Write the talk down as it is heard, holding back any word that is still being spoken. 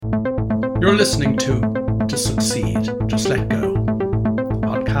You're listening to Succeed, Just Let Go, a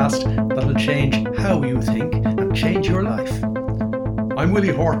podcast that'll change how you think and change your life. I'm Willie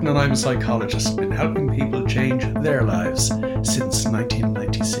Horton and I'm a psychologist, been helping people change their lives since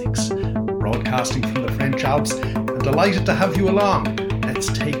 1996. Broadcasting from the French Alps and delighted to have you along. Let's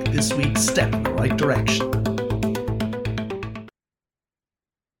take this week's step in the right direction.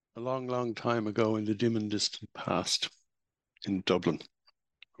 A long time ago in the dim and distant past in Dublin,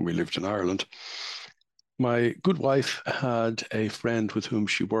 we lived in Ireland, my good wife had a friend with whom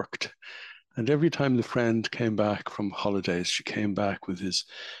she worked. And every time the friend came back from holidays, she came back with his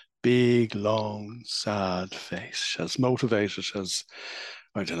big, long, sad face, as motivated as,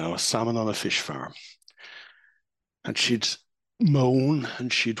 I don't know, a salmon on a fish farm. And she'd moan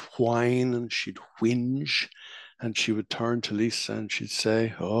and she'd whine and she'd whinge. And she would turn to Lisa and she'd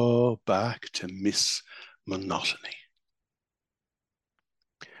say, "Oh, back to Miss Monotony."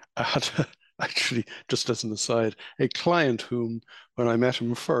 I had actually, just as an aside, a client whom, when I met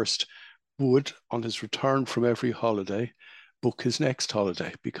him first, would, on his return from every holiday, book his next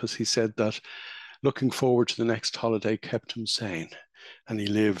holiday because he said that looking forward to the next holiday kept him sane. And he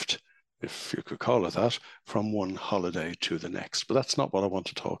lived, if you could call it that, from one holiday to the next. But that's not what I want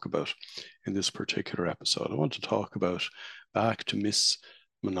to talk about in this particular episode. I want to talk about back to Miss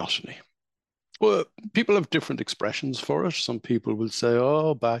Monotony. Well, people have different expressions for it. Some people will say,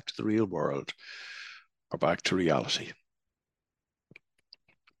 "Oh, back to the real world," or back to reality.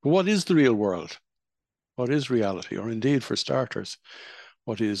 But what is the real world? What is reality? Or indeed, for starters,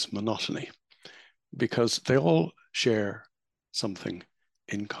 what is monotony? Because they all share something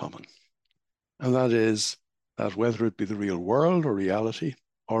in common. And that is that whether it be the real world or reality,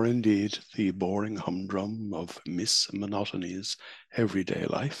 or indeed the boring humdrum of Miss Monotony's everyday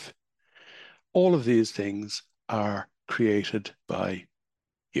life, all of these things are created by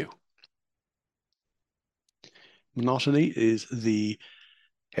you. Monotony is the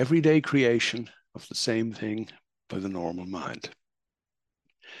everyday creation of the same thing by the normal mind.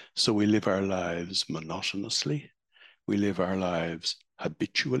 So we live our lives monotonously, we live our lives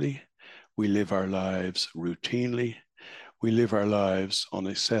habitually, we live our lives routinely, we live our lives on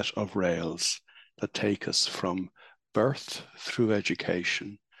a set of rails that take us from birth through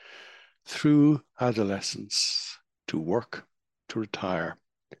education, through adolescence, to work, to retire,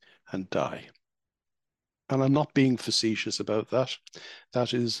 and die. And I'm not being facetious about that.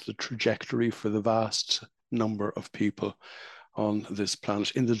 That is the trajectory for the vast number of people on this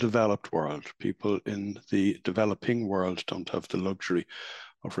planet in the developed world. People in the developing world don't have the luxury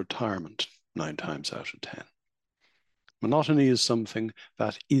of retirement 9 times out of 10. Monotony is something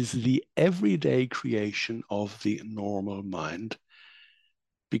that is the everyday creation of the normal mind,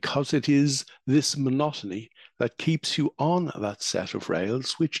 because it is this monotony that keeps you on that set of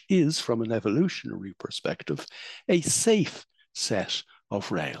rails, which is, from an evolutionary perspective, a safe set of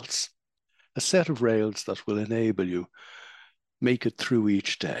rails. A set of rails that will enable you make it through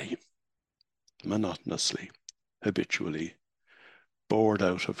each day, monotonously, habitually, bored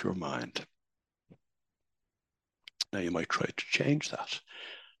out of your mind. Now, you might try to change that.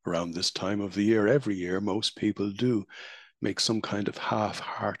 Around this time of the year, every year, most people do make some kind of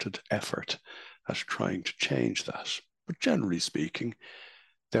half-hearted effort at trying to change that. But generally speaking,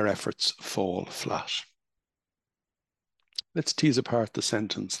 their efforts fall flat. Let's tease apart the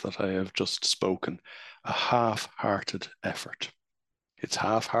sentence that I have just spoken, a half-hearted effort. It's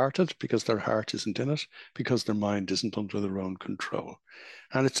half-hearted because their heart isn't in it, because their mind isn't under their own control.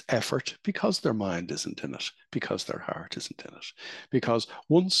 And it's effort because their mind isn't in it, because their heart isn't in it. Because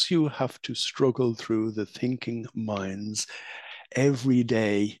once you have to struggle through the thinking mind's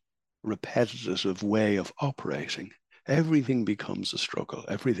everyday repetitive way of operating, everything becomes a struggle,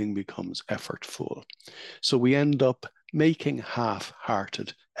 everything becomes effortful. So we end up making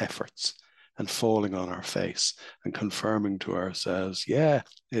half-hearted efforts and falling on our face and confirming to ourselves, yeah,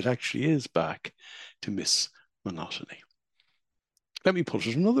 it actually is back to Miss Monotony. Let me put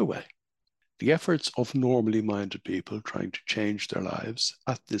it another way. The efforts of normally minded people trying to change their lives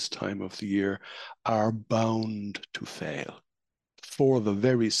at this time of the year are bound to fail, for the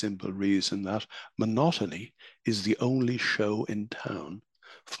very simple reason that monotony is the only show in town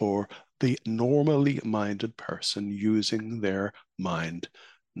for the normally minded person using their mind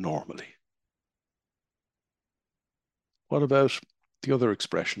normally. What about the other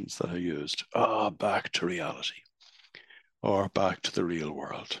expressions that I used? Back to reality, or back to the real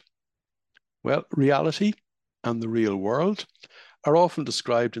world. Well, reality and the real world are often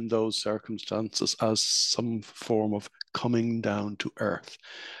described in those circumstances as some form of coming down to earth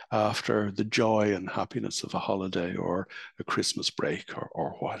after the joy and happiness of a holiday or a Christmas break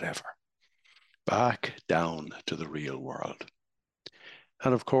or whatever. back down to the real world.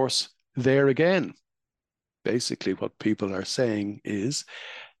 And of course, there again, basically what people are saying is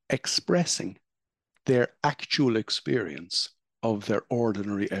expressing their actual experience of their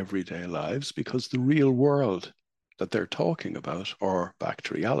ordinary everyday lives, because the real world that they're talking about, or back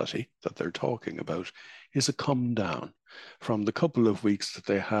to reality that they're talking about, is a come down from the couple of weeks that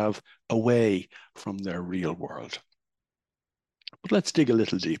they have away from their real world. But let's dig a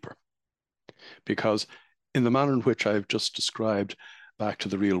little deeper, because in the manner in which I've just described back to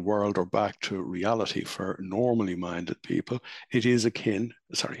the real world or back to reality for normally minded people, it is akin,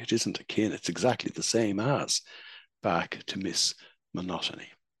 sorry, it isn't akin, it's exactly the same as back to Miss Monotony.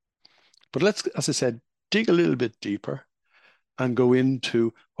 But let's, as I said, dig a little bit deeper and go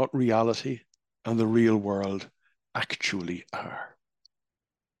into what reality and the real world actually are.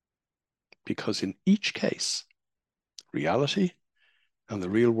 Because in each case, reality and the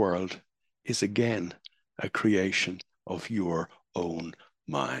real world is again a creation of your own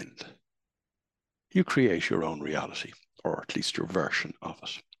mind. You create your own reality, or at least your version of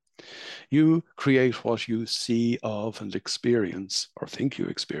it. You create what you see of and experience, or think you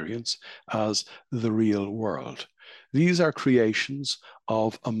experience, as the real world. These are creations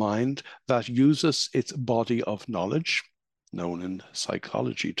of a mind that uses its body of knowledge, known in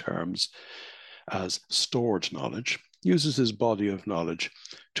psychology terms as stored knowledge, uses his body of knowledge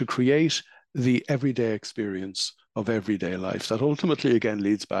to create the everyday experience of everyday life that ultimately again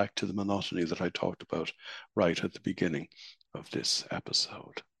leads back to the monotony that I talked about right at the beginning of this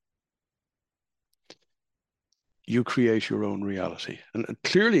episode. You create your own reality. And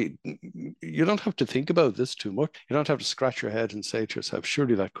clearly, you don't have to think about this too much. You don't have to scratch your head and say to yourself,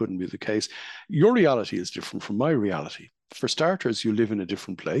 surely that couldn't be the case. Your reality is different from my reality. For starters, you live in a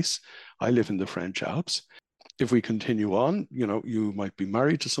different place. I live in the French Alps. If we continue on, you might be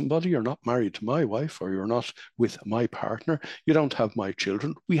married to somebody, you're not married to my wife, or you're not with my partner. You don't have my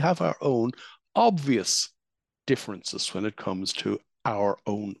children. We have our own obvious differences when it comes to our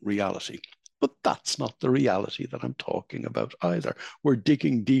own reality. But that's not the reality that I'm talking about either. We're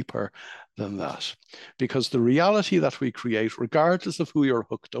digging deeper than that, because the reality that we create, regardless of who you're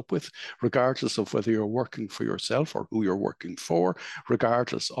hooked up with, regardless of whether you're working for yourself or who you're working for,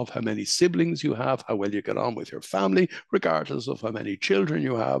 regardless of how many siblings you have, how well you get on with your family, regardless of how many children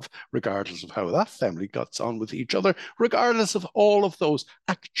you have, regardless of how that family gets on with each other, regardless of all of those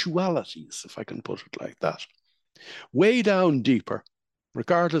actualities, if I can put it like that, way down deeper,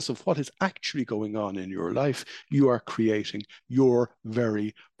 regardless of what is actually going on in your life, you are creating your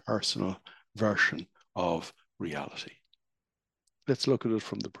very personal version of reality. Let's look at it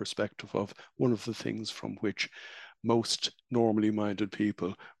from the perspective of one of the things from which most normally minded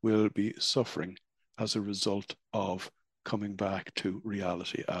people will be suffering as a result of coming back to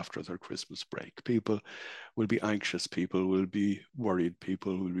reality after their Christmas break. People will be anxious, people will be worried,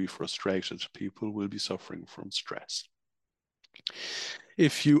 people will be frustrated, people will be suffering from stress.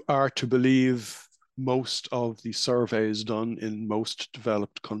 If you are to believe most of the surveys done in most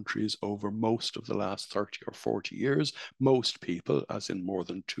developed countries over most of the last 30 or 40 years, most people, as in more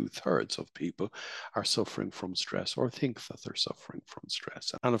than 2/3 of people, are suffering from stress or think that they're suffering from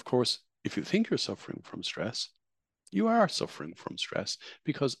stress. And of course, if you think you're suffering from stress, you are suffering from stress,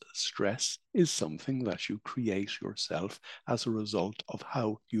 because stress is something that you create yourself as a result of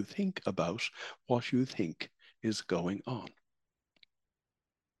how you think about what you think is going on.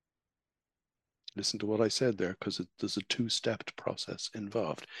 Listen to what I said there, because there's a two-stepped process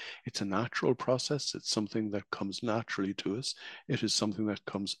involved. It's a natural process. It's something that comes naturally to us. It is something that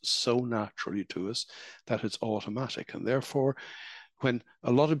comes so naturally to us that it's automatic. And therefore, when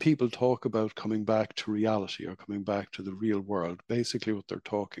a lot of people talk about coming back to reality or coming back to the real world, basically what they're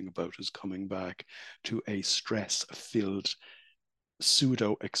talking about is coming back to a stress-filled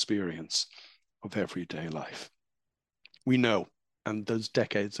pseudo experience of everyday life. We know, and there's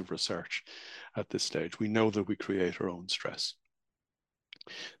decades of research at this stage, we know that we create our own stress.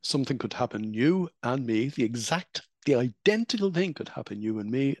 Something could happen you and me, the identical thing could happen you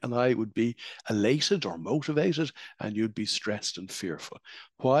and me, and I would be elated or motivated, and you'd be stressed and fearful.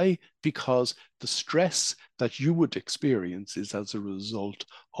 Why? Because the stress that you would experience is as a result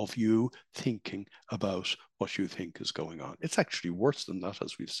of you thinking about what you think is going on. It's actually worse than that,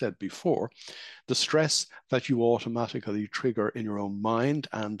 as we've said before. The stress that you automatically trigger in your own mind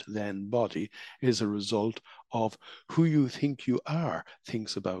and then body is a result of who you think you are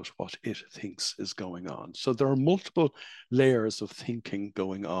thinks about what it thinks is going on. So there are multiple layers of thinking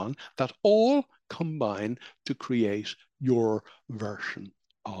going on that all combine to create your version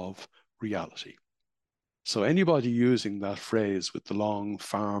of reality. So anybody using that phrase with the long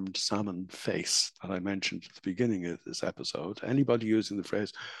farmed salmon face that I mentioned at the beginning of this episode, anybody using the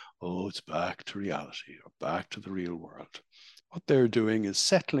phrase, oh, it's back to reality or back to the real world, what they're doing is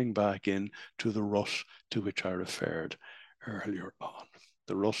settling back in to the rut to which I referred earlier on.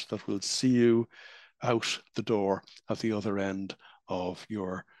 The rut that will see you out the door at the other end of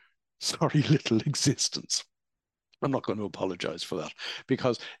your sorry little existence. I'm not going to apologize for that,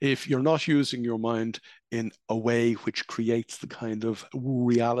 because if you're not using your mind in a way which creates the kind of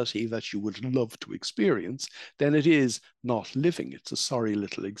reality that you would love to experience, then it is not living. It's a sorry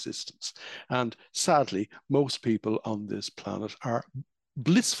little existence. And sadly, most people on this planet are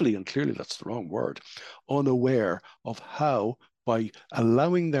blissfully, and clearly that's the wrong word, unaware of how, by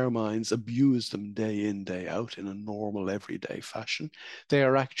allowing their minds abuse them day in, day out in a normal, everyday fashion, they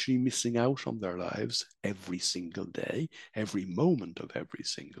are actually missing out on their lives every single day, every moment of every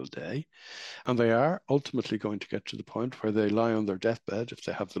single day. And they are ultimately going to get to the point where they lie on their deathbed, if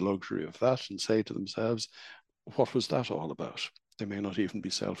they have the luxury of that, and say to themselves, what was that all about? They may not even be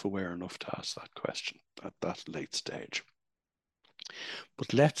self-aware enough to ask that question at that late stage.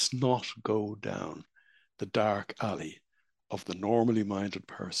 But let's not go down the dark alley of the normally minded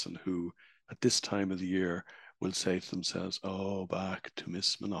person who, at this time of the year, will say to themselves, oh, back to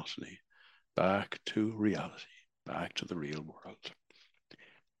Miss Monotony, back to reality, back to the real world.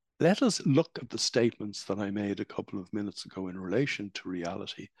 Let us look at the statements that I made a couple of minutes ago in relation to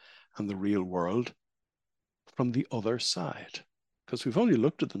reality and the real world from the other side, because we've only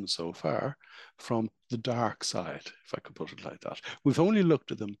looked at them so far from the dark side, if I could put it like that. We've only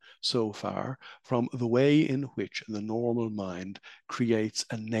looked at them so far from the way in which the normal mind creates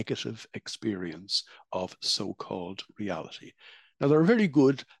a negative experience of so-called reality. Now, there are very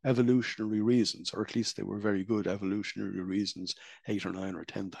good evolutionary reasons, or at least they were very good evolutionary reasons 8 or 9 or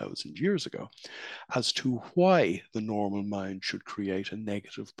 10,000 years ago, as to why the normal mind should create a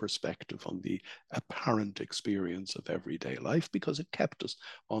negative perspective on the apparent experience of everyday life, because it kept us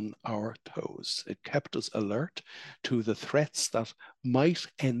on our toes. It kept us alert to the threats that might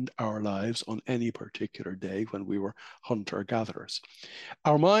end our lives on any particular day when we were hunter-gatherers.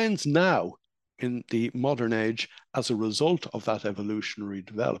 Our minds now, in the modern age, as a result of that evolutionary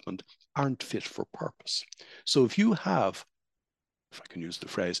development, aren't fit for purpose. So if you have, if I can use the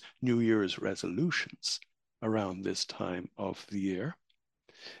phrase, New Year's resolutions around this time of the year,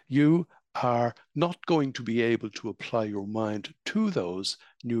 you are not going to be able to apply your mind to those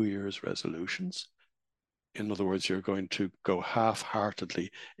New Year's resolutions. In other words, you're going to go half-heartedly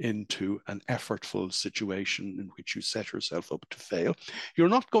into an effortful situation in which you set yourself up to fail. You're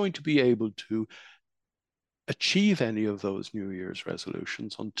not going to be able to achieve any of those New Year's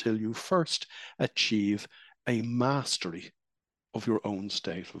resolutions until you first achieve a mastery of your own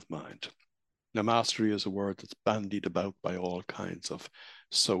state of mind. Now, mastery is a word that's bandied about by all kinds of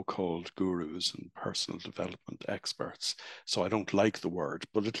so-called gurus and personal development experts. So I don't like the word,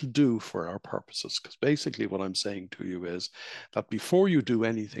 but it'll do for our purposes, because basically what I'm saying to you is that before you do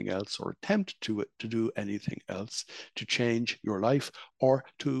anything else or attempt to do anything else to change your life or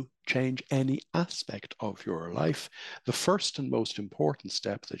to change any aspect of your life, the first and most important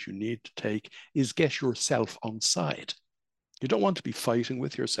step that you need to take is get yourself on side. You don't want to be fighting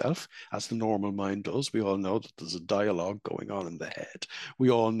with yourself, as the normal mind does. We all know that there's a dialogue going on in the head. We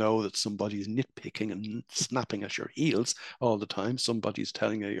all know that somebody's nitpicking and snapping at your heels all the time. Somebody's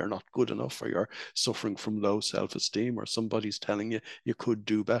telling you you're not good enough, or you're suffering from low self-esteem, or somebody's telling you you could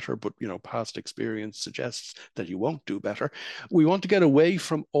do better, but past experience suggests that you won't do better. We want to get away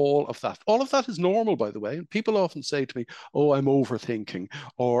from all of that. All of that is normal, by the way. And people often say to me, oh, I'm overthinking,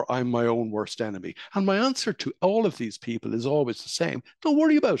 or I'm my own worst enemy. And my answer to all of these people is always the same. Don't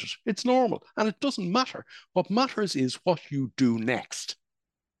worry about it. It's normal. And it doesn't matter. What matters is what you do next.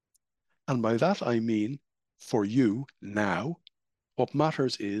 And by that, I mean, for you now, what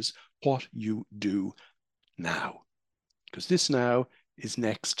matters is what you do now. Because this now is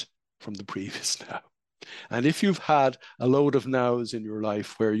next from the previous now. And if you've had a load of nows in your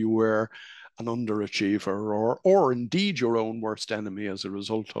life where you were an underachiever, or indeed your own worst enemy as a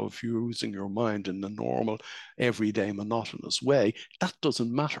result of using your mind in the normal, everyday, monotonous way, that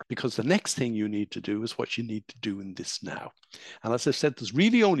doesn't matter, because the next thing you need to do is what you need to do in this now. And as I said, there's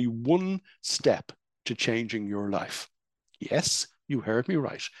really only one step to changing your life. Yes, you heard me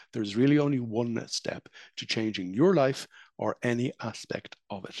right. There's really only one step to changing your life or any aspect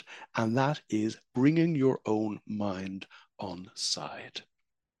of it, and that is bringing your own mind on side.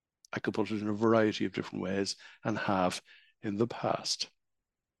 I could put it in a variety of different ways, and have in the past.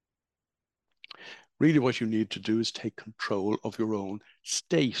 Really what you need to do is take control of your own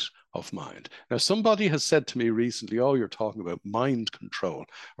state of mind. Now, somebody has said to me recently, oh, you're talking about mind control.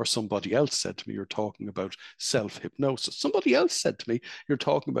 Or somebody else said to me, you're talking about self-hypnosis. Somebody else said to me, you're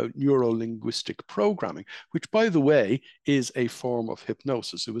talking about neuro-linguistic programming, which, by the way, is a form of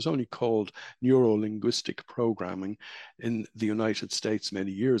hypnosis. It was only called neuro-linguistic programming in the United States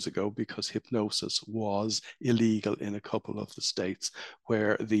many years ago because hypnosis was illegal in a couple of the states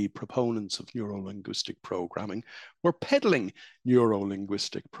where the proponents of neuro-linguistic programming were peddling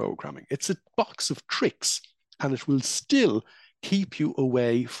neuro-linguistic programming. It's a box of tricks, and it will still keep you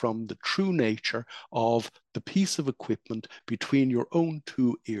away from the true nature of the piece of equipment between your own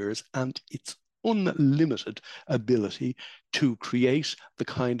two ears and its unlimited ability to create the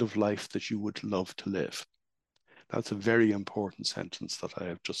kind of life that you would love to live. That's a very important sentence that I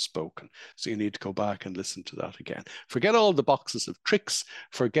have just spoken. So you need to go back and listen to that again. Forget all the boxes of tricks.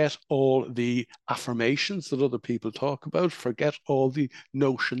 Forget all the affirmations that other people talk about. Forget all the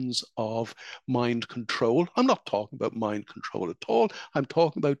notions of mind control. I'm not talking about mind control at all. I'm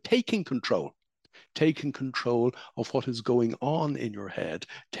talking about taking control of what is going on in your head,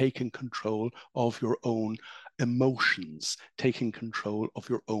 taking control of your own emotions, taking control of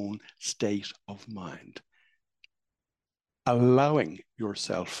your own state of mind. Allowing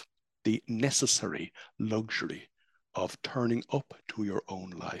yourself the necessary luxury of turning up to your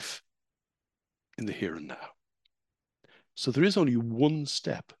own life in the here and now. So there is only one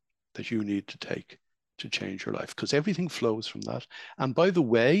step that you need to take to change your life, because everything flows from that. And by the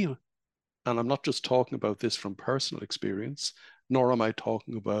way, and I'm not just talking about this from personal experience, nor am I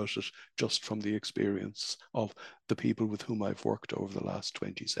talking about it just from the experience of the people with whom I've worked over the last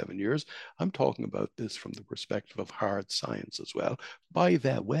 27 years. I'm talking about this from the perspective of hard science as well. By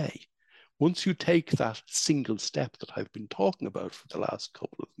the way, once you take that single step that I've been talking about for the last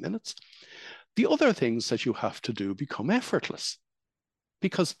couple of minutes, the other things that you have to do become effortless.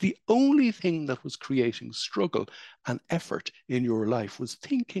 Because the only thing that was creating struggle and effort in your life was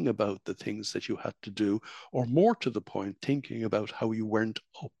thinking about the things that you had to do, or more to the point, thinking about how you weren't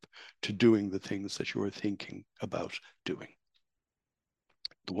up to doing the things that you were thinking about doing.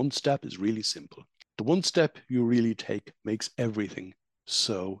 The one step is really simple. The one step you really take makes everything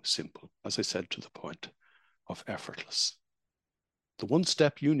so simple, as I said, to the point of effortless. The one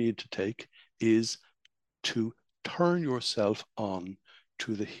step you need to take is to turn yourself on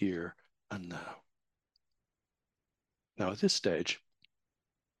to the here and now. Now, at this stage,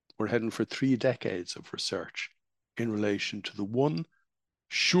 we're heading for 3 decades of research in relation to the one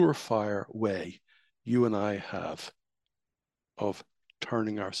surefire way you and I have of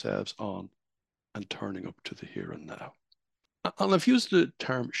turning ourselves on and turning up to the here and now. And I've used the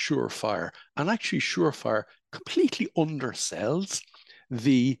term surefire, and actually surefire completely undersells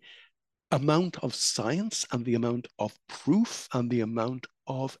the amount of science and the amount of proof and the amount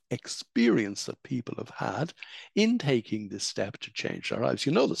of experience that people have had in taking this step to change their lives.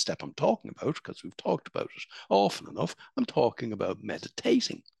 You know the step I'm talking about because we've talked about it often enough. I'm talking about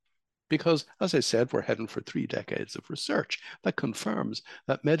meditating. Because, as I said, we're heading for 3 decades of research that confirms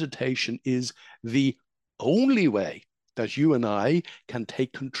that meditation is the only way that you and I can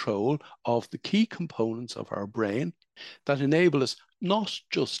take control of the key components of our brain that enable us not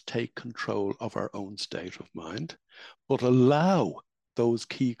just take control of our own state of mind, but allow those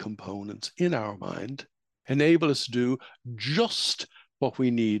key components in our mind enable us to do just what we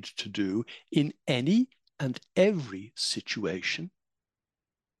need to do in any and every situation,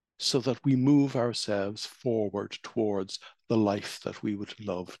 so that we move ourselves forward towards the life that we would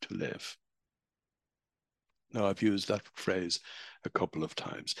love to live. Now, I've used that phrase a couple of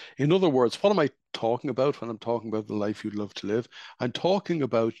times. In other words, what am I talking about when I'm talking about the life you'd love to live? I'm talking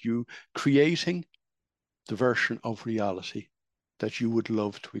about you creating the version of reality that you would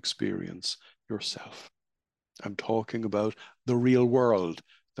love to experience yourself. I'm talking about the real world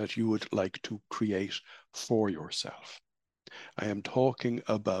that you would like to create for yourself. I am talking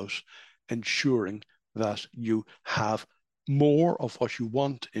about ensuring that you have more of what you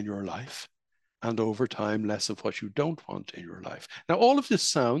want in your life, and over time, less of what you don't want in your life. Now, all of this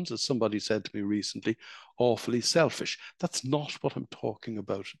sounds, as somebody said to me recently, awfully selfish. That's not what I'm talking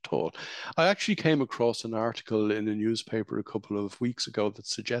about at all. I actually came across an article in a newspaper a couple of weeks ago that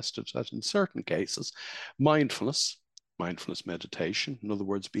suggested that in certain cases, mindfulness meditation, in other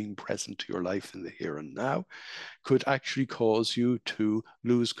words, being present to your life in the here and now, could actually cause you to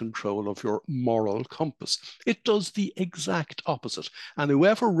lose control of your moral compass. It does the exact opposite. And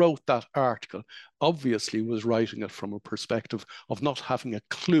whoever wrote that article obviously was writing it from a perspective of not having a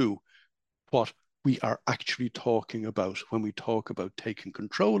clue what we are actually talking about when we talk about taking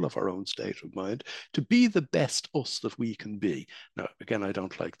control of our own state of mind to be the best us that we can be. Now, again, I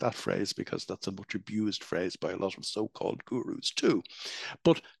don't like that phrase because that's a much abused phrase by a lot of so-called gurus too.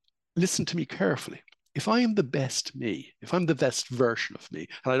 But listen to me carefully. If I am the best me, if I'm the best version of me,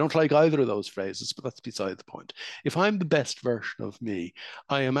 and I don't like either of those phrases, but that's beside the point. If I'm the best version of me,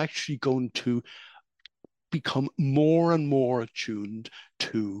 I am actually going to become more and more attuned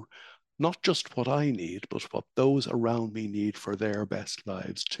to not just what I need, but what those around me need for their best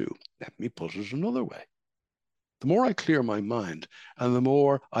lives too. Let me put it another way. The more I clear my mind and the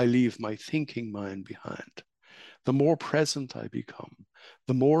more I leave my thinking mind behind, the more present I become,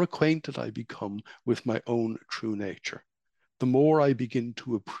 the more acquainted I become with my own true nature, the more I begin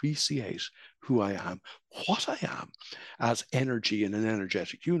to appreciate who I am, what I am as energy in an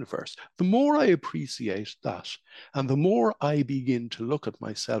energetic universe, the more I appreciate that, and the more I begin to look at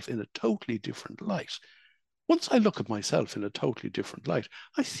myself in a totally different light. Once I look at myself in a totally different light,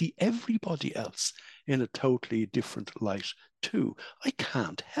 I see everybody else in a totally different light too. I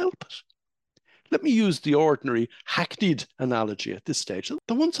can't help it. Let me use the ordinary hackneyed analogy at this stage.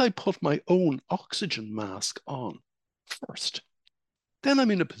 That once I put my own oxygen mask on first, then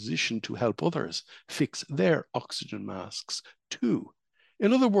I'm in a position to help others fix their oxygen masks too.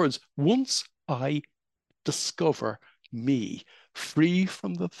 In other words, once I discover me free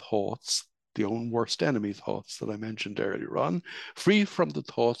from the thoughts, the own worst enemy thoughts that I mentioned earlier on, free from the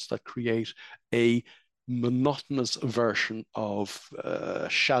thoughts that create a monotonous version of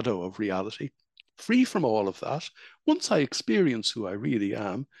shadow of reality, free from all of that, once I experience who I really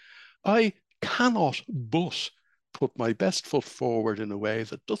am, I cannot but put my best foot forward in a way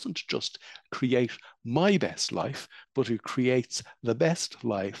that doesn't just create my best life, but it creates the best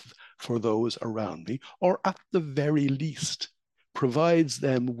life for those around me, or at the very least, provides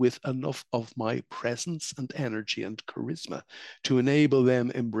them with enough of my presence and energy and charisma to enable them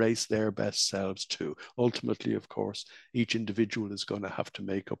embrace their best selves too. Ultimately, of course, each individual is going to have to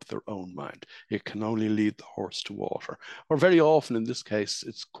make up their own mind. It can only lead the horse to water. Or very often in this case,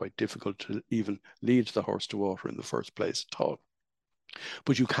 it's quite difficult to even lead the horse to water in the first place at all.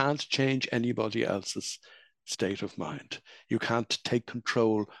 But you can't change anybody else's state of mind. You can't take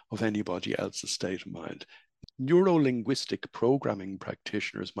control of anybody else's state of mind. Neuro-linguistic programming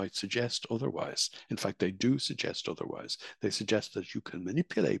practitioners might suggest otherwise. In fact, they do suggest otherwise. They suggest that you can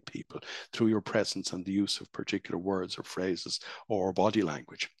manipulate people through your presence and the use of particular words or phrases or body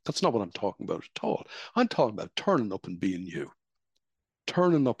language. That's not what I'm talking about at all. I'm talking about turning up and being you,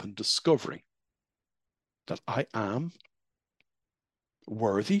 turning up and discovering that I am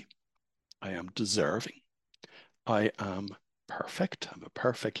worthy, I am deserving, I am perfect. I'm a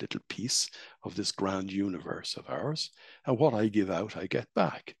perfect little piece of this grand universe of ours. And what I give out, I get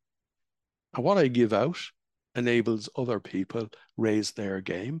back. And what I give out enables other people raise their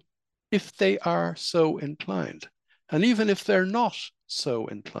game if they are so inclined. And even if they're not so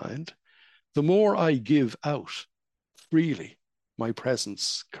inclined, the more I give out freely my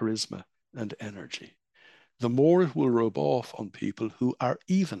presence, charisma, and energy, the more it will rub off on people who are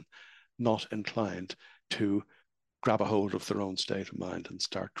even not inclined to grab a hold of their own state of mind and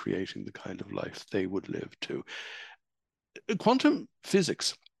start creating the kind of life they would live to. Quantum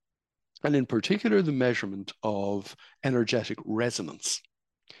physics, and in particular the measurement of energetic resonance,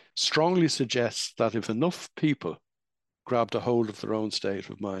 strongly suggests that if enough people grabbed a hold of their own state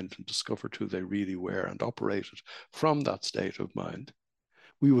of mind and discovered who they really were and operated from that state of mind,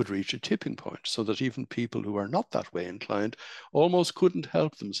 we would reach a tipping point so that even people who are not that way inclined almost couldn't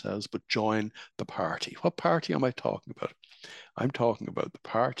help themselves but join the party. What party am I talking about? I'm talking about the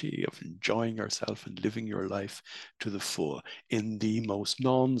party of enjoying yourself and living your life to the full in the most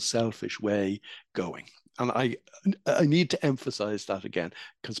non-selfish way going. And I need to emphasize that again,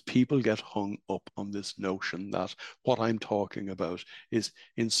 because people get hung up on this notion that what I'm talking about is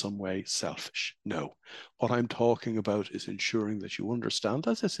in some way selfish. No, what I'm talking about is ensuring that you understand,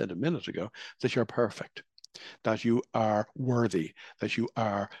 as I said a minute ago, that you're perfect, that you are worthy, that you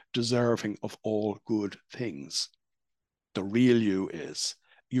are deserving of all good things. The real you is,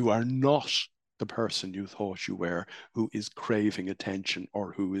 you are not the person you thought you were who is craving attention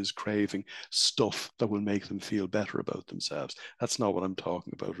or who is craving stuff that will make them feel better about themselves. That's not what I'm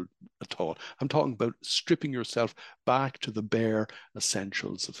talking about at all. I'm talking about stripping yourself back to the bare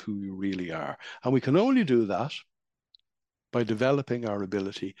essentials of who you really are. And we can only do that by developing our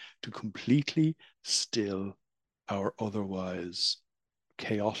ability to completely still our otherwise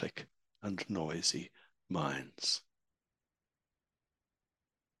chaotic and noisy minds.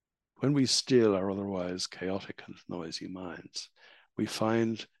 When we still our otherwise chaotic and noisy minds, we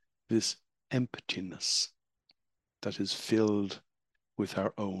find this emptiness that is filled with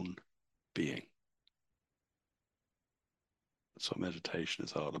our own being. That's what meditation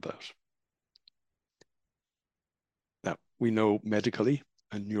is all about. Now, we know medically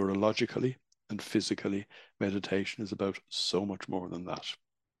and neurologically and physically, meditation is about so much more than that.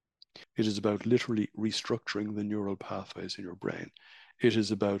 It is about literally restructuring the neural pathways in your brain. It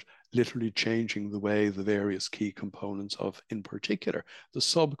is about literally changing the way the various key components of, in particular, the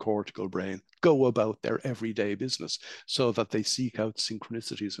subcortical brain go about their everyday business so that they seek out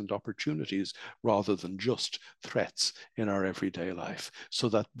synchronicities and opportunities rather than just threats in our everyday life, so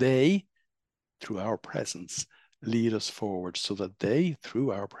that they, through our presence, lead us forward, so that they,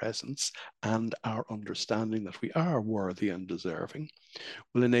 through our presence and our understanding that we are worthy and deserving,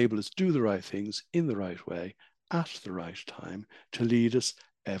 will enable us to do the right things in the right way at the right time to lead us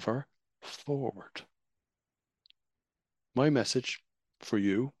ever forward. My message for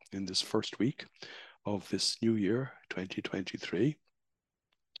you in this first week of this new year, 2023,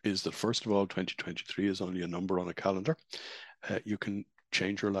 is that first of all, 2023 is only a number on a calendar. You can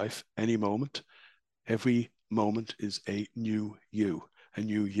change your life any moment. Every moment is a new you, a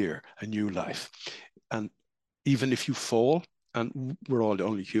new year, a new life. And even if you fall, and we're all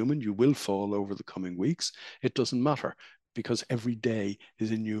only human, you will fall over the coming weeks, it doesn't matter, because every day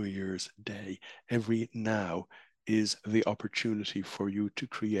is a New Year's day. Every now is the opportunity for you to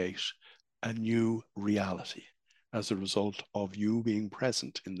create a new reality as a result of you being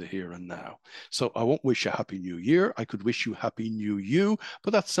present in the here and now. So I won't wish you Happy New Year. I could wish you Happy New You,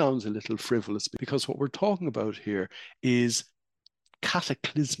 but that sounds a little frivolous, because what we're talking about here is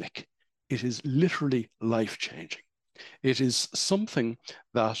cataclysmic. It is literally life-changing. It is something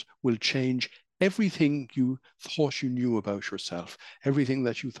that will change everything you thought you knew about yourself, everything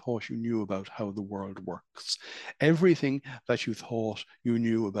that you thought you knew about how the world works, everything that you thought you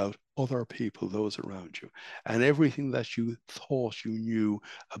knew about other people, those around you, and everything that you thought you knew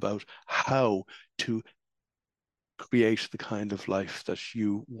about how to create the kind of life that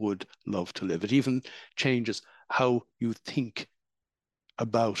you would love to live. It even changes how you think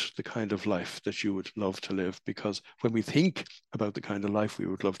about the kind of life that you would love to live, because when we think about the kind of life we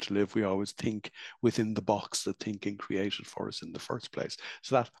would love to live, we always think within the box that thinking created for us in the first place.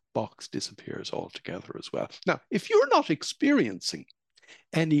 So that box disappears altogether as well. Now, if you're not experiencing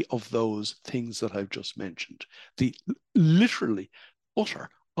any of those things that I've just mentioned, the literally utter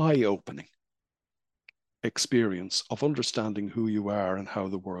eye-opening experience of understanding who you are and how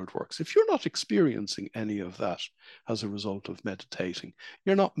the world works, if you're not experiencing any of that as a result of meditating,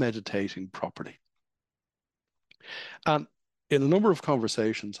 you're not meditating properly. And in a number of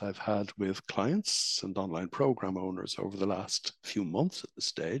conversations I've had with clients and online program owners over the last few months at this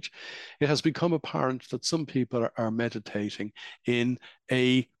stage, it has become apparent that some people are meditating in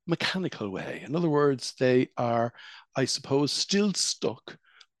a mechanical way. In other words, they are, I suppose, still stuck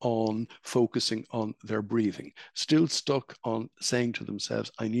on focusing on their breathing, still stuck on saying to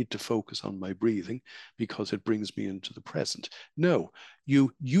themselves, I need to focus on my breathing because it brings me into the present. No,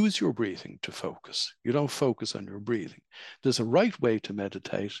 you use your breathing to focus. You don't focus on your breathing. There's a right way to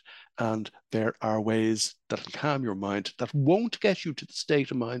meditate, and there are ways that will calm your mind that won't get you to the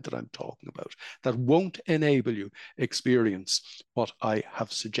state of mind that I'm talking about, that won't enable you experience what I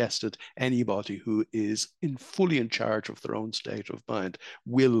have suggested anybody who is fully in charge of their own state of mind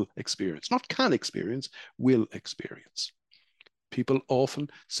will experience. Not can experience, will experience. People often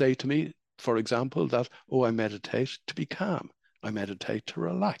say to me, for example, that, oh, I meditate to be calm. I meditate to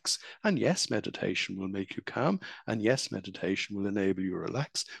relax. And yes, meditation will make you calm. And yes, meditation will enable you to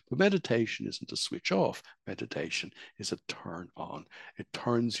relax. But meditation isn't a switch off. Meditation is a turn on. It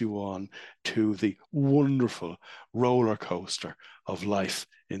turns you on to the wonderful roller coaster of life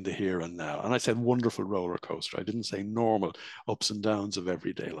in the here and now. And I said wonderful roller coaster. I didn't say normal ups and downs of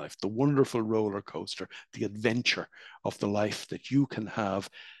everyday life. The wonderful roller coaster, the adventure of the life that you can have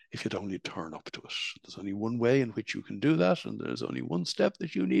if you'd only turn up to it. There's only one way in which you can do that, and there's only one step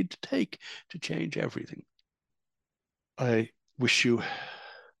that you need to take to change everything. I wish you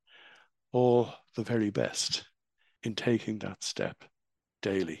all the very best in taking that step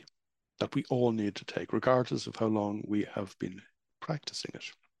daily that we all need to take, regardless of how long we have been practicing it.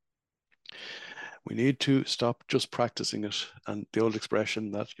 We need to stop just practicing it. And the old expression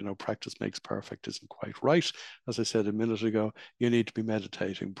that, practice makes perfect isn't quite right. As I said a minute ago, you need to be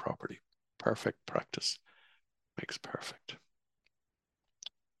meditating properly. Perfect practice makes perfect.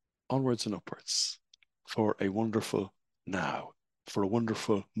 Onwards and upwards for a wonderful now, for a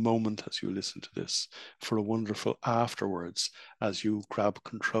wonderful moment as you listen to this, for a wonderful afterwards as you grab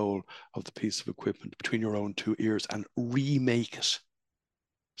control of the piece of equipment between your own two ears and remake it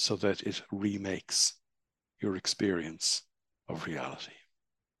so that it remakes your experience of reality.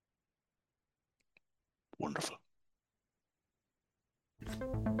 Wonderful.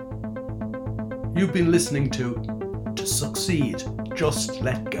 You've been listening to Succeed, Just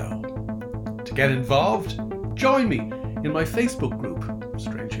Let Go. To get involved, join me in my Facebook group,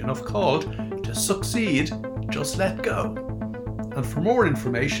 strangely enough called To Succeed, Just Let Go. And for more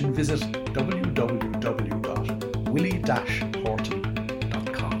information, visit www.willie-horton.com.